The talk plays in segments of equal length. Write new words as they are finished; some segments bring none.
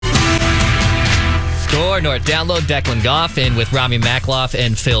Score North. Download Declan Goff in with Rami Makloff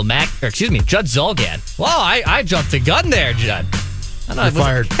and Judd Zolgad. Wow, I jumped the gun there, Judd. You're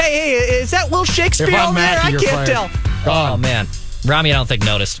fired. Hey, is that Will Shakespeare over there? I can't tell. Oh, man. Rami, I don't think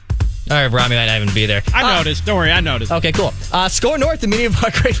noticed. All right, Rami might not even be there. I noticed. Don't worry, I noticed. Okay, cool. Score North, and many of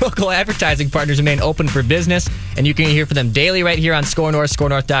our great local advertising partners remain open for business, and you can hear from them daily right here on Score North,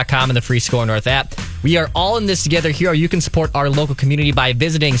 scorenorth.com, and the free Score North app. We are all in this together here. You can support our local community by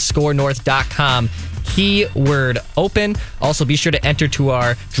visiting scorenorth.com. Keyword open. Also, be sure to enter to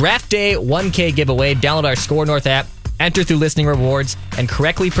our Draft Day 1K giveaway. Download our Score North app. Enter through listening rewards and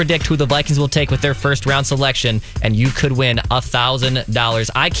correctly predict who the Vikings will take with their first round selection, and you could win $1,000.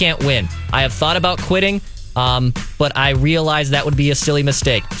 I can't win. I have thought about quitting, but I realize that would be a silly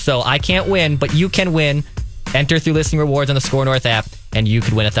mistake. So I can't win, but you can win. Enter through listening rewards on the Score North app, and you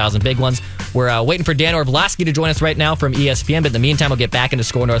could win 1,000 big ones. We're waiting for Dan Orvlosky to join us right now from ESPN, but in the meantime, we'll get back into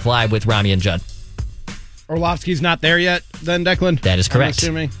Score North Live with Rami and Judd. Orlovsky's not there yet, then, Declan? That is correct. I'm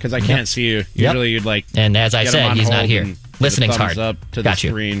assuming, because I can't see you. Usually you'd And as I said, he's not here. Listening's hard. Up to the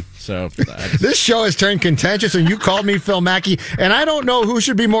screen. So this show has turned contentious, and you called me Phil Mackey, and I don't know who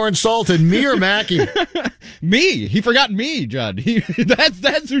should be more insulted, me or Mackey. Me. He forgot me, Judd.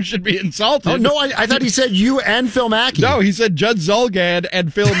 That's who should be insulted. Oh, no, I thought he said you and Phil Mackey. No, he said Judd Zolgad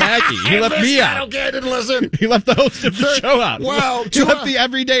and Phil Mackey. He left me out. Okay, I didn't listen. He left the host of the show out. Wow. He left the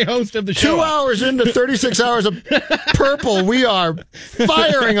everyday host of the show 2 hours into 36 hours of purple, we are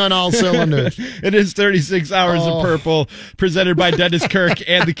firing on all cylinders. It is 36 hours of purple, presented by Dennis Kirk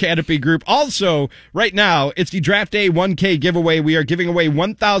and the Canopy Group. Also, right now, it's the Draft Day 1K giveaway. We are giving away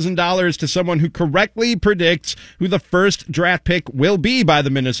 $1,000 to someone who correctly predicts who the first draft pick will be by the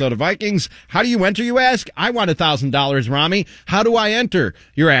Minnesota Vikings. How do you enter, you ask? I want $1,000, Rami. How do I enter,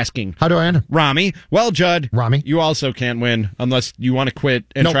 you're asking? How do I enter? Rami. Well, Judd, Rami, you also can't win unless you want to quit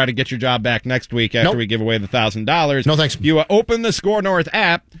and try to get your job back next week after we give away the $1,000. No, thanks. You open the Score North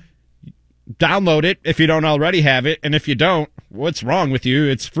app, download it if you don't already have it, and if you don't, what's wrong with you?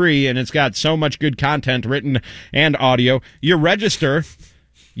 It's free, and it's got so much good content, written and audio. You register,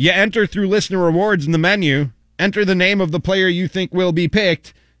 you enter through listener rewards in the menu, enter the name of the player you think will be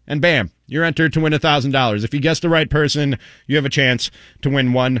picked, and bam, you're entered to win $1,000. If you guess the right person, you have a chance to win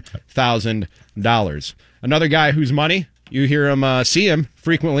 $1,000. Another guy whose money, you hear him, see him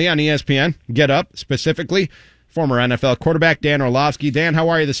frequently on ESPN, Get Up specifically, former NFL quarterback Dan Orlovsky. Dan, how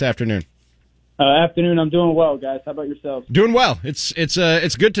are you this afternoon? Afternoon. I'm doing well, guys. How about yourself? Doing well.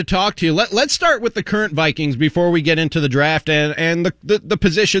 It's good to talk to you. Let's start with the current Vikings before we get into the draft and the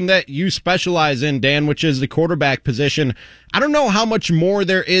position that you specialize in, Dan, which is the quarterback position. I don't know how much more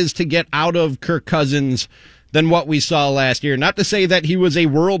there is to get out of Kirk Cousins than what we saw last year. Not to say that he was a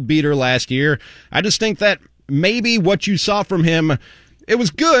world beater last year. I just think that maybe what you saw from him, it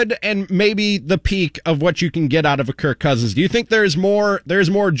was good, and maybe the peak of what you can get out of a Kirk Cousins. Do you think there's more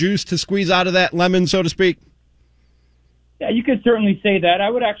juice to squeeze out of that lemon, so to speak? Yeah, you could certainly say that. I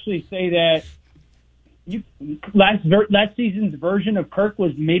would actually say that last season's version of Kirk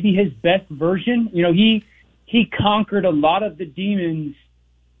was maybe his best version. You know, he conquered a lot of the demons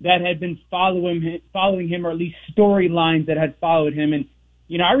that had been following him, or at least storylines that had followed him. And,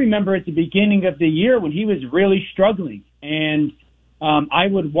 you know, I remember at the beginning of the year when he was really struggling, and I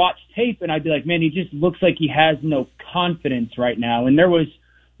would watch tape and I'd be like, man, he just looks like he has no confidence right now. And there was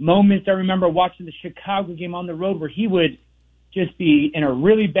moments I remember watching the Chicago game on the road where he would just be in a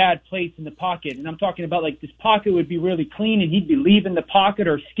really bad place in the pocket. And I'm talking about like this pocket would be really clean and he'd be leaving the pocket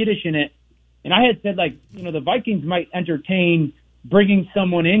or skittish in it. And I had said, like, you know, the Vikings might entertain bringing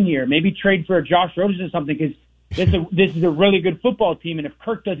someone in here, maybe trade for a Josh Rosen or something, because this is a really good football team. And if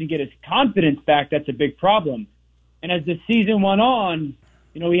Kirk doesn't get his confidence back, that's a big problem. And as the season went on,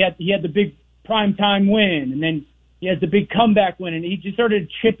 you know, he had the big primetime win, and then he has the big comeback win, and he just started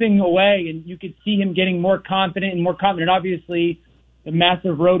chipping away, and you could see him getting more confident. Obviously, the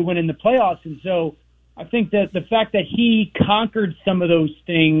massive road win in the playoffs. And so I think that the fact that he conquered some of those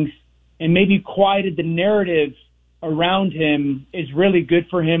things and maybe quieted the narrative around him is really good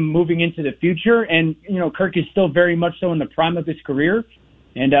for him moving into the future. And, you know, Kirk is still very much so in the prime of his career.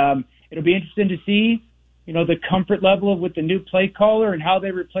 And it'll be interesting to see, you know, the comfort level with the new play caller and how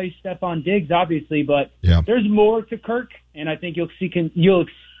they replace Stephon Diggs, obviously. But there's more to Kirk, and I think you'll see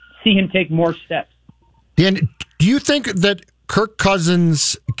him take more steps. Dan, do you think that Kirk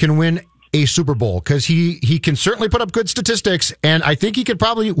Cousins can win a Super Bowl? Because he can certainly put up good statistics, and I think he could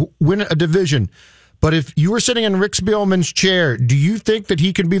probably win a division. But if you were sitting in Rick Spielman's chair, do you think that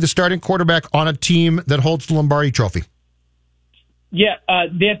he can be the starting quarterback on a team that holds the Lombardi Trophy? Yeah,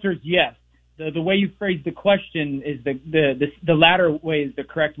 the answer is yes. The way you phrased the question is the latter way is the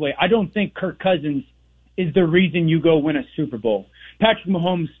correct way. I don't think Kirk Cousins is the reason you go win a Super Bowl. Patrick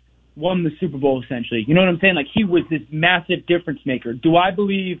Mahomes won the Super Bowl, essentially. You know what I'm saying? Like, he was this massive difference maker. Do I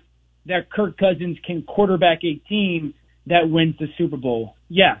believe that Kirk Cousins can quarterback a team that wins the Super Bowl?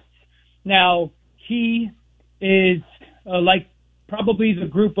 Yes. Now, he is like probably the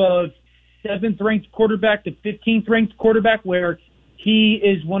group of 7th-ranked quarterback to 15th-ranked quarterback, where he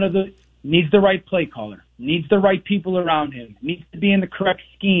is one of the – needs the right play caller, needs the right people around him, needs to be in the correct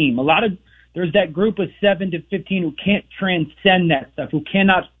scheme. There's that group of 7 to 15 who can't transcend that stuff, who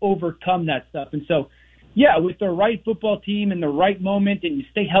cannot overcome that stuff. And so, yeah, with the right football team and the right moment, and you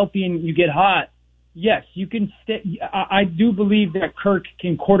stay healthy and you get hot, yes, you can stay. I do believe that Kirk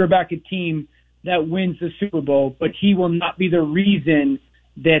can quarterback a team that wins the Super Bowl, but he will not be the reason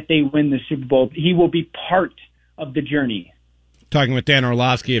that they win the Super Bowl. He will be part of the journey. Talking with Dan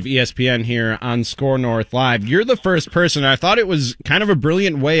Orlovsky of ESPN here on Score North Live. You're the first person, I thought it was kind of a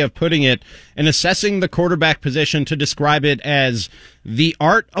brilliant way of putting it, in assessing the quarterback position, to describe it as the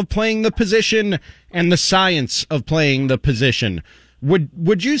art of playing the position and the science of playing the position.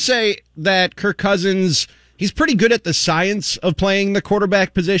 Would you say that Kirk Cousins, he's pretty good at the science of playing the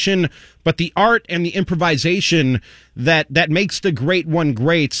quarterback position, but the art and the improvisation that makes the great one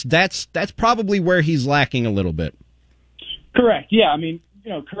great, that's probably where he's lacking a little bit? Correct. Yeah. I mean,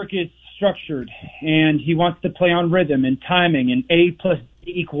 Kirk is structured, and he wants to play on rhythm and timing, and A plus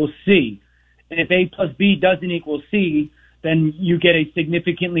B equals C. And if A plus B doesn't equal C, then you get a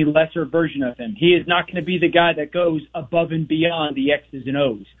significantly lesser version of him. He is not going to be the guy that goes above and beyond the X's and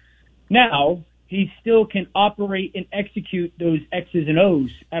O's. Now, he still can operate and execute those X's and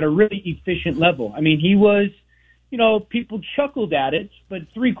O's at a really efficient level. I mean, he was, people chuckled at it, but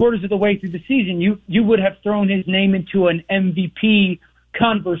 3/4 of the way through the season, you would have thrown his name into an MVP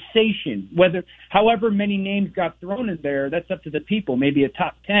conversation. However many names got thrown in there, that's up to the people, maybe a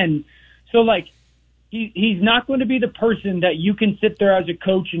top 10. So, he's not going to be the person that you can sit there as a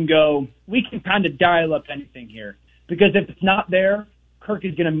coach and go, we can kind of dial up anything here. Because if it's not there, Kirk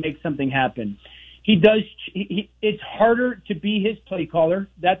is going to make something happen. It's harder to be his play caller.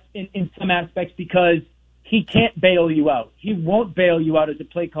 That's in some aspects, because he can't bail you out. He won't bail you out as a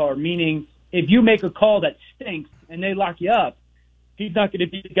play caller, meaning if you make a call that stinks and they lock you up, he's not going to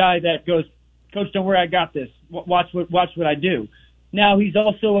be the guy that goes, Coach, don't worry, I got this. Watch what I do. Now, he's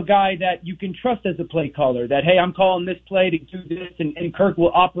also a guy that you can trust as a play caller, that, hey, I'm calling this play to do this, and Kirk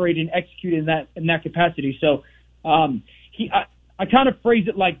will operate and execute in that capacity. So I kind of phrase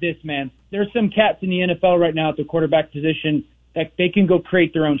it like this, man. There's some cats in the NFL right now at the quarterback position that they can go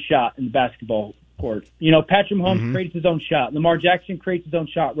create their own shot in the basketball court. Patrick Mahomes creates his own shot. Lamar Jackson creates his own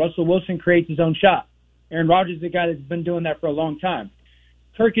shot. Russell Wilson creates his own shot. Aaron Rodgers is a guy that's been doing that for a long time.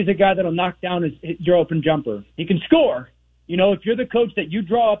 Kirk is a guy that'll knock down your open jumper. He can score. If you're the coach that you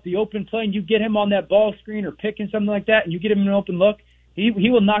draw up the open play and you get him on that ball screen or pick and something like that, and you get him an open look, he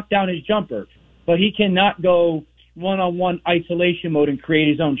will knock down his jumper. But he cannot go one-on-one isolation mode and create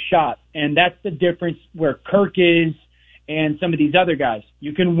his own shot. And that's the difference where Kirk is and some of these other guys.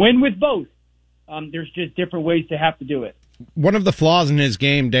 You can win with both. There's just different ways to have to do it. One of the flaws in his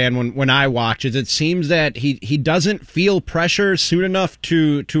game, Dan, when I watch, is it seems that he doesn't feel pressure soon enough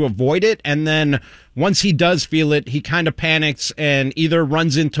to avoid it, and then once he does feel it, he kind of panics and either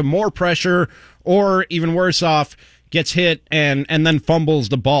runs into more pressure or, even worse off, gets hit and then fumbles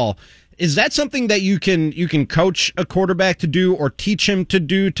the ball. Is that something that you can coach a quarterback to do or teach him to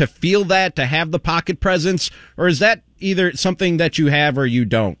do, to feel that, to have the pocket presence, or is that either something that you have or you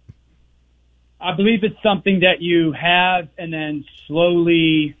don't? I believe it's something that you have and then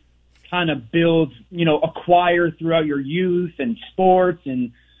slowly kind of build, acquire throughout your youth and sports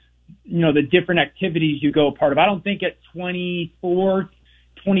and, the different activities you go a part of. I don't think at 24,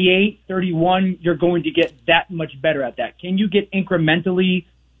 28, 31, you're going to get that much better at that. Can you get incrementally,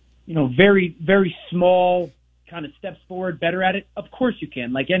 very, very small kind of steps forward, better at it? Of course you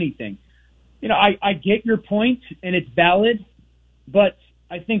can, like anything. I get your point and it's valid, but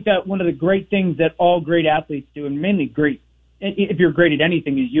I think that one of the great things that all great athletes do, and mainly great, if you're great at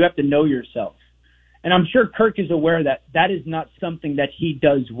anything, is you have to know yourself. And I'm sure Kirk is aware that that is not something that he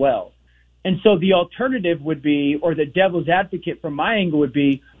does well. And so the alternative would be, or the devil's advocate from my angle would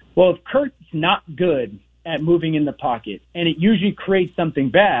be, well, if Kirk's not good at moving in the pocket and it usually creates something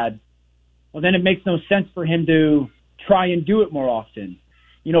bad, well, then it makes no sense for him to try and do it more often.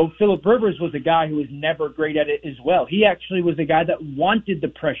 Phillip Rivers was a guy who was never great at it as well. He actually was a guy that wanted the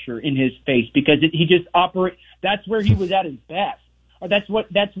pressure in his face because he just that's where he was at his best. Or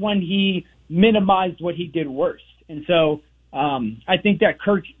that's when he minimized what he did worst. And so I think that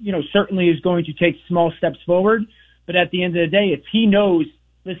Kirk, certainly is going to take small steps forward. But at the end of the day, if he knows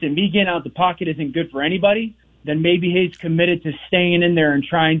listen, me getting out the pocket isn't good for anybody, then maybe he's committed to staying in there and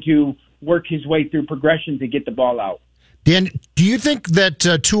trying to work his way through progression to get the ball out. Dan, do you think that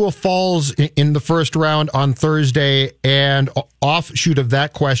Tua falls in the first round on Thursday? And offshoot of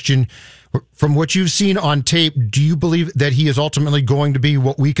that question, from what you've seen on tape, do you believe that he is ultimately going to be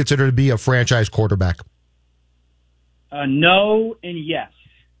what we consider to be a franchise quarterback? No and yes.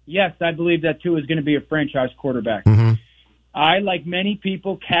 Yes, I believe that Tua is going to be a franchise quarterback. Mm-hmm. I, like many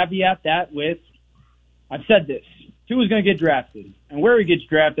people, caveat that with, I've said this, Tua is going to get drafted. And where he gets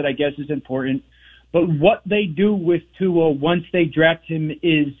drafted, I guess, is important. But what they do with Tua once they draft him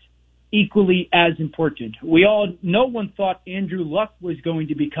is equally as important. No one thought Andrew Luck was going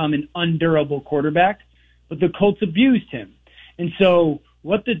to become an undurable quarterback, but the Colts abused him. And so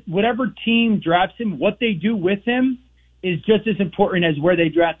whatever team drafts him, what they do with him is just as important as where they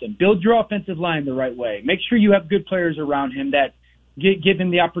draft him. Build your offensive line the right way. Make sure you have good players around him that give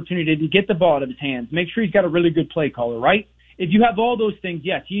him the opportunity to get the ball out of his hands. Make sure he's got a really good play caller, right? If you have all those things,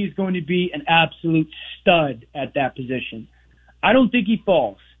 yes, he's going to be an absolute stud at that position. I don't think he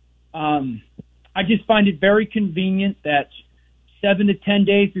falls. I just find it very convenient that 7 to 10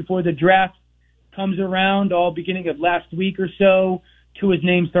 days before the draft comes around, all beginning of last week or so, Tua's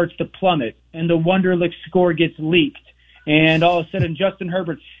name starts to plummet, and the Wonderlic score gets leaked, and all of a sudden Justin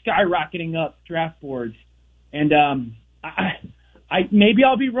Herbert's skyrocketing up draft boards. And I maybe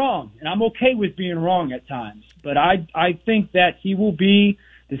I'll be wrong, and I'm okay with being wrong at times, but I think that he will be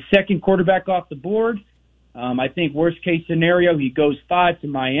the second quarterback off the board. I think worst case scenario, he goes 5 to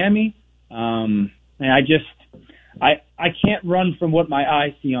Miami. And I can't run from what my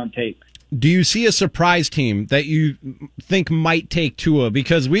eyes see on tape. Do you see a surprise team that you think might take Tua?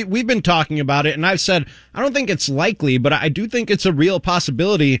 Because we've been talking about it, and I've said I don't think it's likely, but I do think it's a real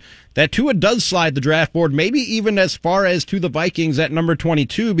possibility that Tua does slide the draft board, maybe even as far as to the Vikings at number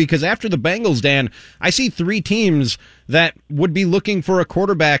 22, because after the Bengals, Dan, I see 3 teams that would be looking for a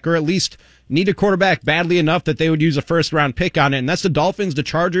quarterback, or at least need a quarterback badly enough that they would use a first-round pick on it, and that's the Dolphins, the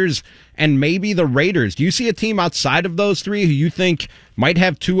Chargers, and maybe the Raiders. Do you see a team outside of those 3 who you think might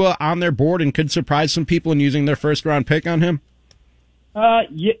have Tua on their board and could surprise some people in using their first-round pick on him?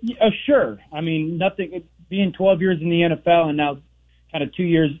 Sure. I mean, nothing. Being 12 years in the NFL and now kind of 2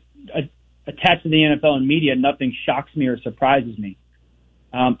 years attached to the NFL and media, nothing shocks me or surprises me.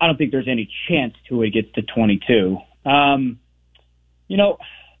 I don't think there's any chance Tua gets to 22.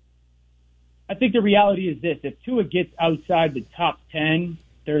 I think the reality is this: if Tua gets outside the top 10,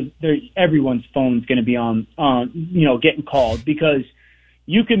 everyone's phone's going to be on, getting called, because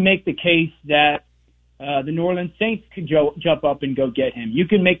you can make the case that the New Orleans Saints could jump up and go get him. You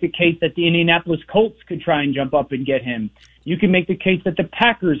can make the case that the Indianapolis Colts could try and jump up and get him. You can make the case that the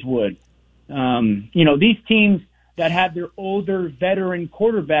Packers would. These teams that have their older veteran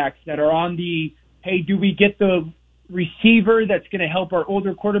quarterbacks that are on the, hey, do we get the receiver that's going to help our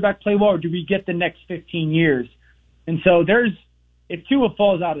older quarterback play well, or do we get the next 15 years? And so if Tua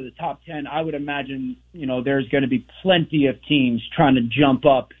falls out of the top 10, I would imagine, there's going to be plenty of teams trying to jump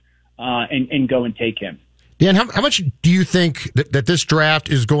up and go and take him. Dan, how much do you think that this draft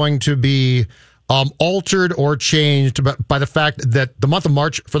is going to be altered or changed by the fact that the month of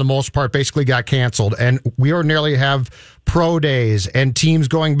March, for the most part, basically got canceled, and we ordinarily have pro days and teams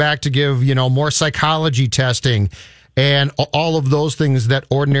going back to give, more psychology testing and all of those things that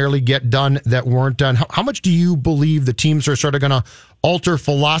ordinarily get done that weren't done? How much do you believe the teams are sort of going to alter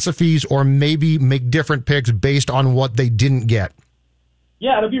philosophies or maybe make different picks based on what they didn't get?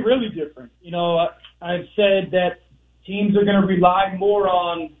 Yeah, it'll be really different. I've said that teams are going to rely more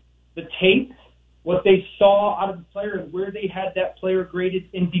on the tape, what they saw out of the player and where they had that player graded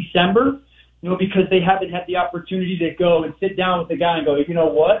in December, because they haven't had the opportunity to go and sit down with the guy and go, you know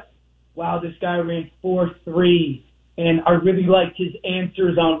what? Wow, this guy ran 4.3, and I really liked his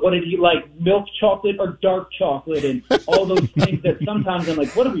answers on what did he like, milk chocolate or dark chocolate, and all those things that sometimes I'm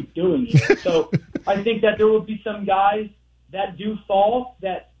like, what are we doing here? So I think that there will be some guys that do fall,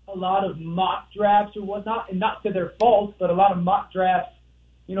 that a lot of mock drafts or whatnot, and not to their fault, but a lot of mock drafts,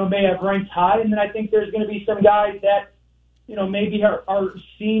 may have ranked high. And then I think there's going to be some guys that, maybe are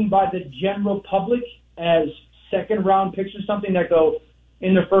seen by the general public as second-round picks or something that go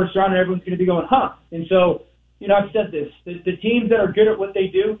in the first round, and everyone's going to be going, huh? And so, I've said this. The teams that are good at what they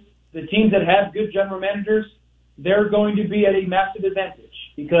do, the teams that have good general managers, they're going to be at a massive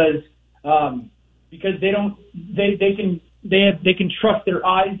advantage because they can trust their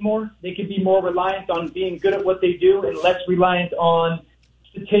eyes more. They can be more reliant on being good at what they do and less reliant on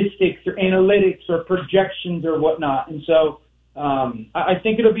statistics or analytics or projections or whatnot. And so I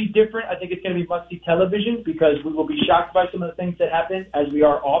think it'll be different. I think it's going to be must-see television because we will be shocked by some of the things that happen, as we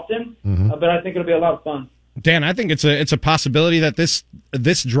are often. But I think it'll be a lot of fun. Dan, I think it's a possibility that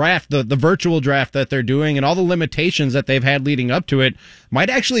this draft, the virtual draft that they're doing, and all the limitations that they've had leading up to it, might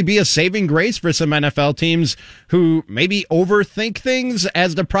actually be a saving grace for some NFL teams who maybe overthink things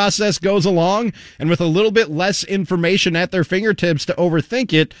as the process goes along, and with a little bit less information at their fingertips to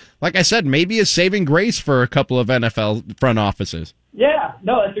overthink it, like I said, maybe a saving grace for a couple of NFL front offices. Yeah,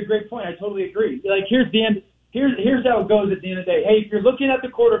 no, that's a great point. I totally agree. Like, here's how it goes at the end of the day. Hey, if you're looking at the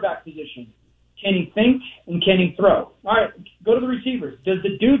quarterback position, can he think and can he throw? All right, go to the receivers. Does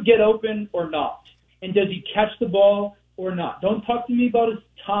the dude get open or not? And does he catch the ball or not? Don't talk to me about his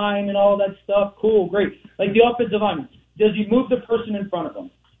time and all that stuff. Cool, great. Like the offensive lineman, does he move the person in front of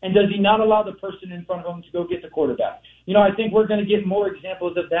him? And does he not allow the person in front of him to go get the quarterback? I think we're going to get more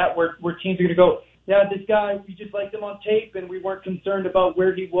examples of that where teams are going to go, yeah, this guy, we just liked him on tape and we weren't concerned about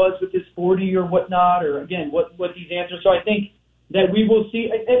where he was with his 40 or whatnot, or, again, what these answers. So I think that we will see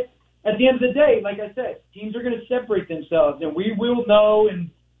at the end of the day, like I said, teams are going to separate themselves, and we will know in,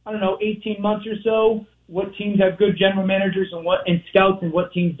 18 months or so what teams have good general managers and scouts and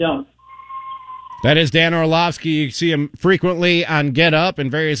what teams don't. That is Dan Orlovsky. You see him frequently on Get Up and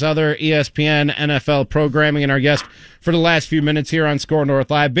various other ESPN NFL programming, and our guest for the last few minutes here on Score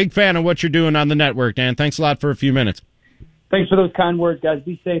North Live. Big fan of what you're doing on the network, Dan. Thanks a lot for a few minutes. Thanks for those kind words, guys.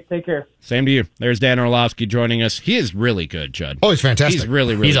 Be safe. Take care. Same to you. There's Dan Orlovsky joining us. He is really good, Judd. Oh, he's fantastic. He's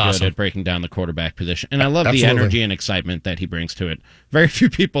really good awesome at breaking down the quarterback position. And I love the Absolutely. energy and excitement that he brings to it. Very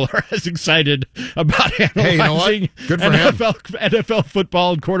few people are as excited about analyzing Good for him. NFL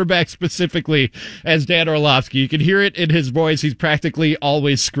football and quarterback specifically as Dan Orlovsky. You can hear it in his voice. He's practically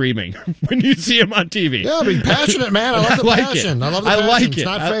always screaming when you see him on TV. Yeah, but he's passionate, man. I love the passion. I love the passion. like It's it.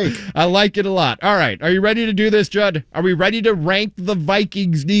 not fake. I like it a lot. All right. Are you ready to do this, Judd? Are we ready to rank the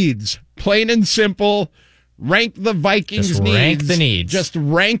Vikings' needs? Plain and simple. Rank the Vikings' Just needs. rank the needs. Just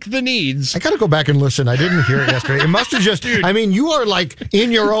rank the needs. I got to go back and listen. I didn't hear it yesterday. It must have just, you are like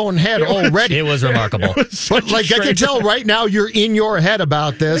in your own head already. It was remarkable. But like I can tell right now you're in your head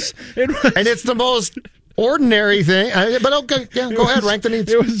about this. And it's the most ordinary thing. But okay, yeah, go ahead, rank the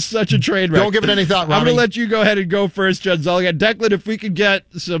needs. It was such a train wreck. Don't give it any thought, Ronnie. I'm going to let you go ahead and go first, Judd Zulgad. Declan, if we could get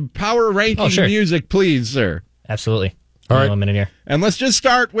some power ranking sure. music, please, sir. Absolutely. All right. 1 minute here. And let's just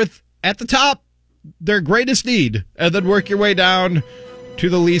start with, at the top, their greatest need, and then work your way down to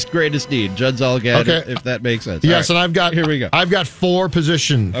the least greatest need. Judd Zulgad, Okay. if that makes sense. Yes, All right. and Here we go. I've got 4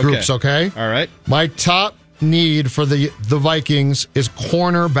 position groups, okay? All right. My top need for the Vikings is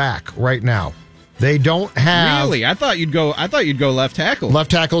cornerback right now. They don't have Really? I thought you'd go left tackle.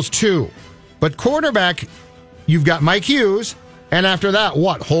 left tackles too. But cornerback, you've got Mike Hughes, and after that,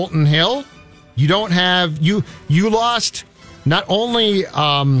 what? Holton Hill? You don't have you lost not only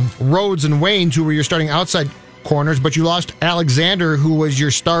Rhodes and Waynes, who were your starting outside corners, but you lost Alexander, who was your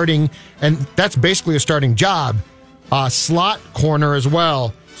starting, and that's basically a starting job, slot corner as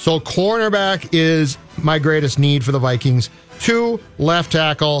well. So cornerback is my greatest need for the Vikings. 2, left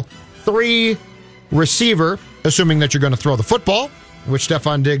tackle. 3, receiver, assuming that you're going to throw the football, which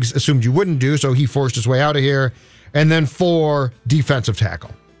Stephon Diggs assumed you wouldn't do, so he forced his way out of here. And then 4, defensive tackle.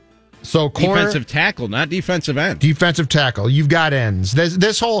 So Defensive tackle, not defensive end. Defensive tackle. You've got ends.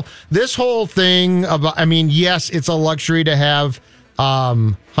 This whole thing about. Yes, it's a luxury to have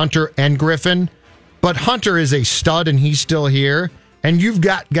Hunter and Griffin, but Hunter is a stud and he's still here. And you've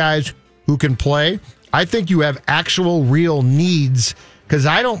got guys who can play. I think you have actual, real needs because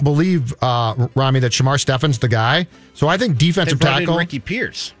I don't believe, Rami, that Shamar Stephen's the guy. So I think defensive They brought tackle. in Ricky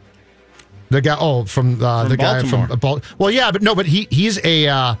Pierce. The guy. Oh, from the guy Baltimore. from Baltimore. Well, yeah, but he's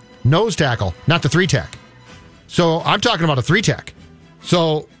a nose tackle, not the 3-tech. So I'm talking about a 3-tech.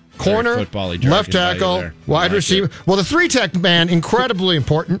 So corner, football-y jargon left by you tackle, there. I wide like receiver. it. Well, the 3-tech, man, incredibly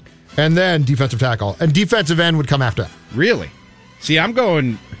important. And then defensive tackle. And defensive end would come after that. Really? See, I'm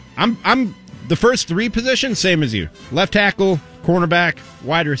the first 3 positions, same as you. Left tackle, cornerback,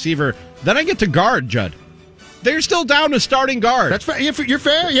 wide receiver. Then I get to guard, Judd. They're still down to starting guard. That's fair. You're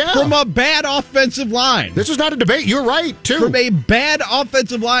fair, yeah. From a bad offensive line. This is not a debate. You're right, too. From a bad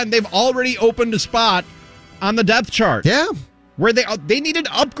offensive line, they've already opened a spot on the depth chart. Yeah. Where they needed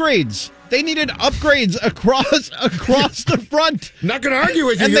upgrades. They needed upgrades across the front. Not going to argue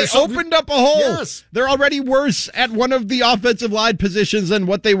with you. And they opened up a hole. Yes. They're already worse at one of the offensive line positions than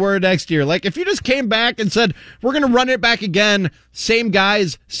what they were next year. Like, if you just came back and said, we're going to run it back again, same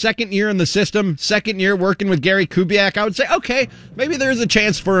guys, second year in the system, second year working with Gary Kubiak, I would say, okay, maybe there's a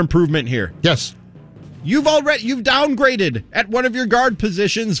chance for improvement here. Yes. You've downgraded at one of your guard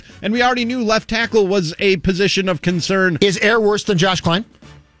positions, and we already knew left tackle was a position of concern. Is Air worse than Josh Klein?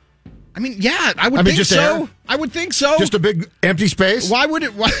 I mean, yeah, I would think so. Air? I would think so. Just a big empty space? Why would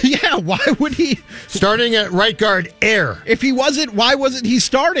he? Starting at right guard, Air. If he wasn't, why wasn't he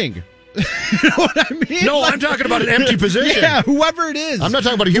starting? You know what I mean? No, I'm talking about an empty position. Yeah, whoever it is. I'm not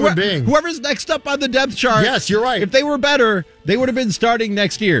talking about a human being. Whoever's next up on the depth chart. Yes, you're right. If they were better, they would have been starting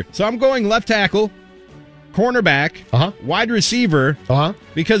next year. So I'm going left tackle, cornerback, wide receiver,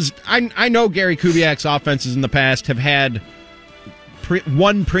 because I know Gary Kubiak's offenses in the past have had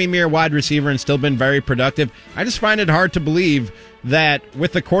one premier wide receiver and still been very productive. I just find it hard to believe that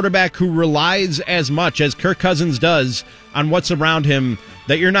with the quarterback who relies as much as Kirk Cousins does on what's around him,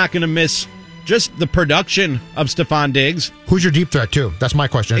 that you're not going to miss just the production of Stephon Diggs. Who's your deep threat, too? That's my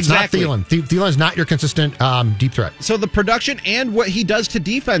question. It's exactly. not Thielen. Thielen's not your consistent deep threat. So the production and what he does to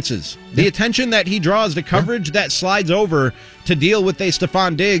defenses, the attention that he draws, the coverage that slides over to deal with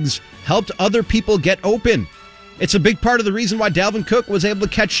Stephon Diggs helped other people get open. It's a big part of the reason why Dalvin Cook was able to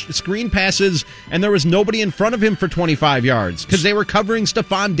catch screen passes and there was nobody in front of him for 25 yards because they were covering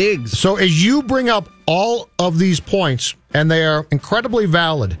Stephon Diggs. So as you bring up all of these points, and they are incredibly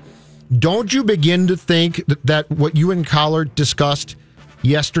valid, don't you begin to think that what you and Collar discussed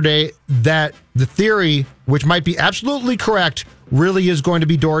yesterday, that the theory, which might be absolutely correct, really is going to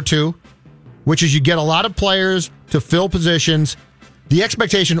be door two, which is you get a lot of players to fill positions. The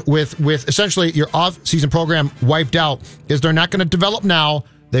expectation with essentially your off-season program wiped out is they're not going to develop now.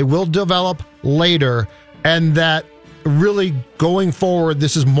 They will develop later. And that really going forward,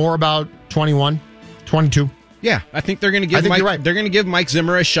 this is more about 21, 22. Yeah, I think they're going to give they're going to give Mike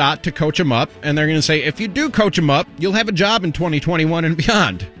Zimmer a shot to coach him up. And they're going to say, if you do coach him up, you'll have a job in 2021 and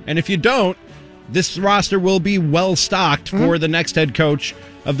beyond. And if you don't, this roster will be well stocked for the next head coach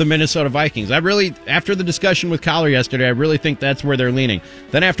of the Minnesota Vikings. After the discussion with Collar yesterday, I really think that's where they're leaning.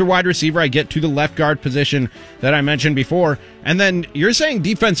 Then after wide receiver, I get to the left guard position that I mentioned before. And then you're saying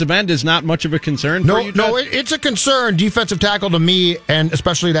defensive end is not much of a concern for you, Jeff? No, it's a concern. Defensive tackle to me, and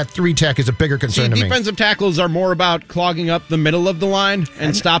especially that 3-tech is a bigger concern to me. Defensive tackles are more about clogging up the middle of the line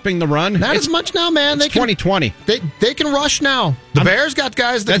and stopping the run. Not as much now, man. It's 2020. They can rush now. The Bears got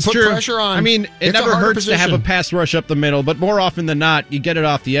guys that put pressure on. I mean, it never hurts to have a pass rush up the middle, but more often than not, you get it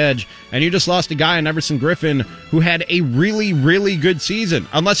off the edge. And you just lost a guy in Everson Griffin who had a really, really good season.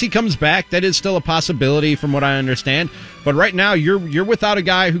 Unless he comes back, that is still a possibility from what I understand. But right now, you're without a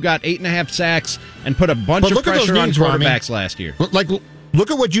guy who got 8.5 sacks and put a bunch of pressure on quarterbacks last year. Look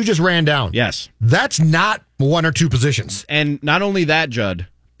at what you just ran down. Yes. That's not one or two positions. And not only that, Judd,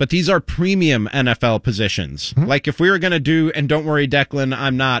 but these are premium NFL positions. Like if we were going to do, and don't worry, Declan,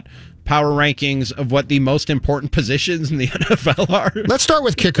 I'm not, power rankings of what the most important positions in the NFL are. Let's start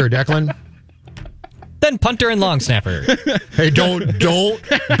with kicker, Declan. Then punter and long snapper. Hey, don't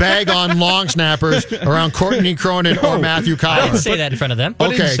bag on long snappers around Courtney Cronin or Matthew Collar. I didn't say that in front of them.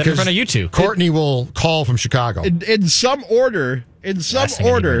 Okay, in front of you two. Courtney will call from Chicago. In some order,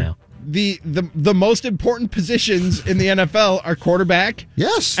 the most important positions in the NFL are quarterback.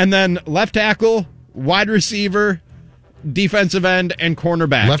 Yes. And then left tackle, wide receiver, defensive end, and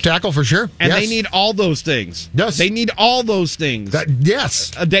cornerback. Left tackle for sure. And they need all those things. Yes. They need all those things.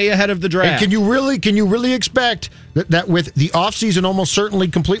 Yes. A day ahead of the draft. And can you really expect that with the offseason almost certainly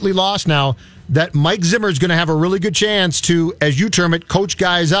completely lost now, that Mike Zimmer is going to have a really good chance to, as you term it, coach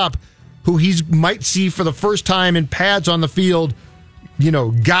guys up who he might see for the first time in pads on the field,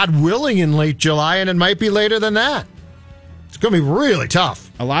 God willing, in late July, and it might be later than that. It's going to be really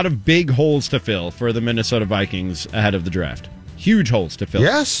tough. A lot of big holes to fill for the Minnesota Vikings ahead of the draft. Huge holes to fill.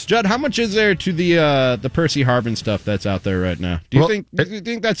 Yes. Judd, how much is there to the Percy Harvin stuff that's out there right now? Do you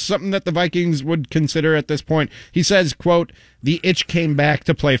think that's something that the Vikings would consider at this point? He says, quote, the itch came back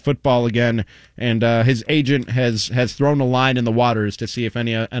to play football again, and his agent has thrown a line in the waters to see if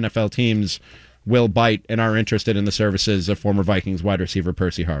any NFL teams will bite and are interested in the services of former Vikings wide receiver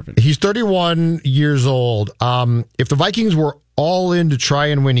Percy Harvin. He's 31 years old. If the Vikings were all in to try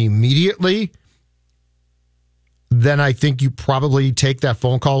and win immediately, then I think you probably take that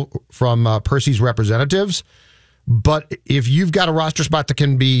phone call from Percy's representatives. But if you've got a roster spot that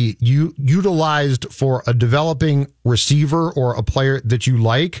can be utilized for a developing receiver or a player that you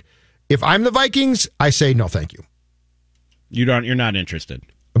like, if I'm the Vikings, I say no, thank you. You're not interested.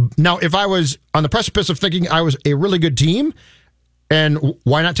 Now, if I was on the precipice of thinking I was a really good team, and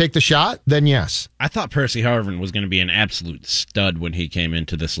why not take the shot, then yes. I thought Percy Harvin was going to be an absolute stud when he came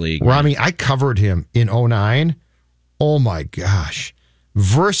into this league. Rami, I covered him in 2009. Oh, my gosh.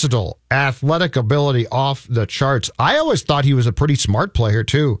 Versatile, athletic ability off the charts. I always thought he was a pretty smart player,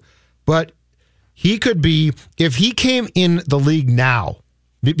 too. But he could be, if he came in the league now,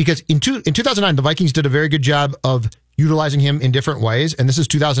 because in 2009, the Vikings did a very good job of utilizing him in different ways, and this is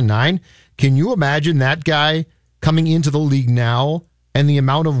 2009. Can you imagine that guy coming into the league now and the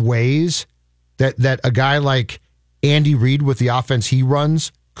amount of ways that a guy like Andy Reid with the offense he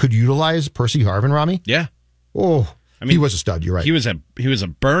runs could utilize Percy Harvin, Rami? Yeah. Oh, I mean, he was a stud. You're right. He was a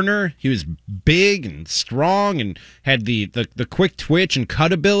burner. He was big and strong and had the quick twitch and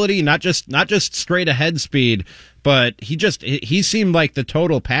cut ability, not just straight ahead speed, but he seemed like the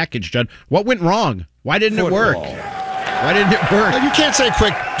total package, Judd. What went wrong? Why didn't it work? Why didn't it work? You can't say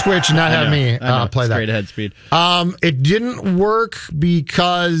quick twitch and not have me play that. Straight ahead speed. It didn't work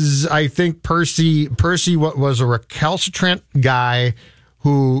because I think Percy was a recalcitrant guy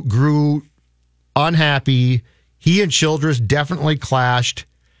who grew unhappy. He and Childress definitely clashed.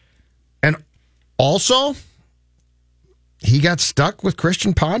 And also, he got stuck with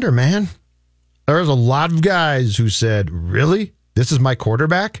Christian Ponder, man. There was a lot of guys who said, really? This is my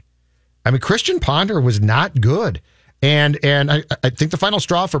quarterback? I mean, Christian Ponder was not good. And I think the final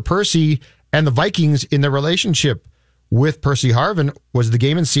straw for Percy and the Vikings in their relationship with Percy Harvin was the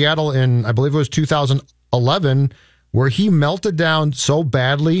game in Seattle in, I believe it was 2011, where he melted down so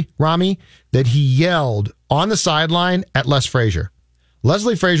badly, Rami, that he yelled on the sideline at Les Frazier.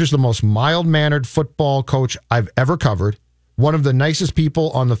 Leslie Frazier's the most mild-mannered football coach I've ever covered, one of the nicest people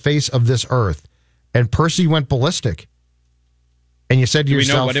on the face of this earth. And Percy went ballistic. And you said to yourself...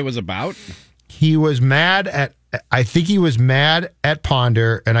 Do we know what it was about? He was mad at... I think he was mad at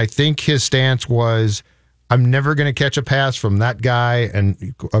Ponder, and I think his stance was, I'm never going to catch a pass from that guy.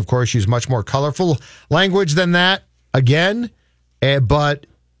 And, of course, use much more colorful language than that. Again, but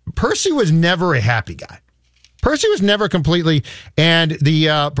Percy was never a happy guy. Percy was never completely, and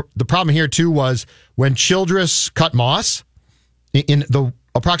the problem here too was when Childress cut Moss in the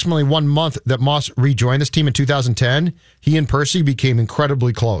approximately 1 month that Moss rejoined this team in 2010. He and Percy became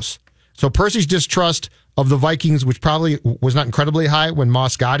incredibly close. So Percy's distrust of the Vikings, which probably was not incredibly high when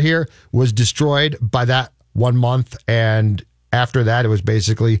Moss got here, was destroyed by that 1 month, and after that, it was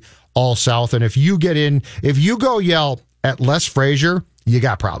basically all south. And if you go yell at Les Frazier, you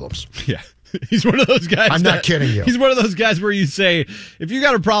got problems. Yeah. He's one of those guys. I'm not kidding you. He's one of those guys where you say, if you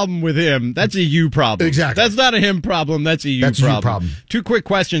got a problem with him, that's a you problem. Exactly. That's not a him problem. That's a you problem. Two quick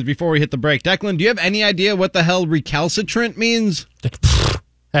questions before we hit the break. Declan, do you have any idea what the hell recalcitrant means?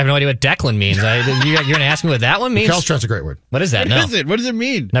 I have no idea what Declan means. You're going to ask me what that one means? Recalcitrant's a great word. What is that? What is it? What does it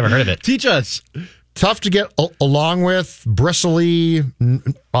mean? Never heard of it. Teach us. Tough to get along with, bristly,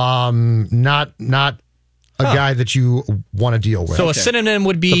 not a guy that you want to deal with. So a synonym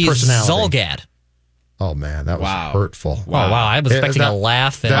would be Zolgad. Oh man, that was hurtful. Wow. I was expecting a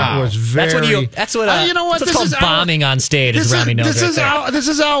laugh. And that was very. That's what you know what? That's called bombing on stage, as Rami knows. This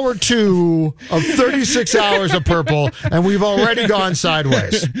is hour 2 of 36 hours of purple, and we've already gone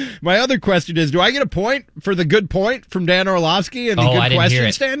sideways. My other question is: do I get a point for the good point from Dan Orlovsky and the good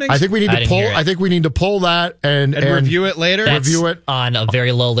question standings? I think we need to pull. I think we need to pull that and review it later. Review it on a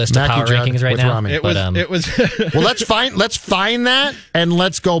very low list of power rankings right now. It was. Well, let's find that and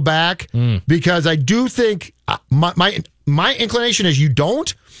let's go back because I do think my inclination is you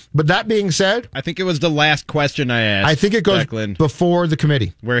don't. But that being said, I think it was the last question I asked. I think it goes before the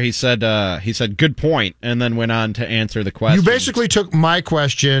committee, where he said good point, and then went on to answer the question. You basically took my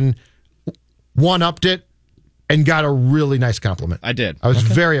question, one-upped it, and got a really nice compliment. I did. I was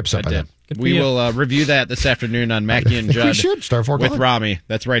very upset by that. We will review that this afternoon on Mackey and Judd. We should start with Rami.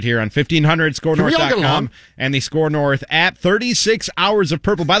 That's right here on 1500 ScoreNorth.com and the Score North app. 36 hours of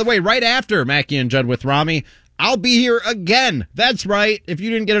purple. By the way, right after Mackey and Judd with Rami, I'll be here again. That's right. If you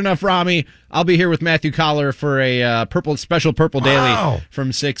didn't get enough Rami, I'll be here with Matthew Collar for a special Purple Daily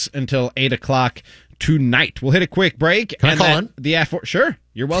from 6 until 8 o'clock tonight. We'll hit a quick break. Can I call in? Sure.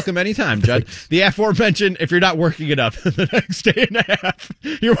 You're welcome anytime, Judd. The aforementioned, if you're not working it up the next day and a half,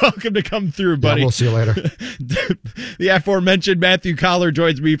 you're welcome to come through, buddy. Yeah, we'll see you later. The aforementioned Matthew Collar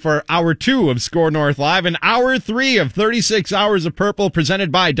joins me for Hour 2 of Score North Live and Hour 3 of 36 Hours of Purple,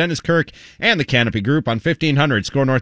 presented by Dennis Kirk and the Canopy Group on 1500 ScoreNorth.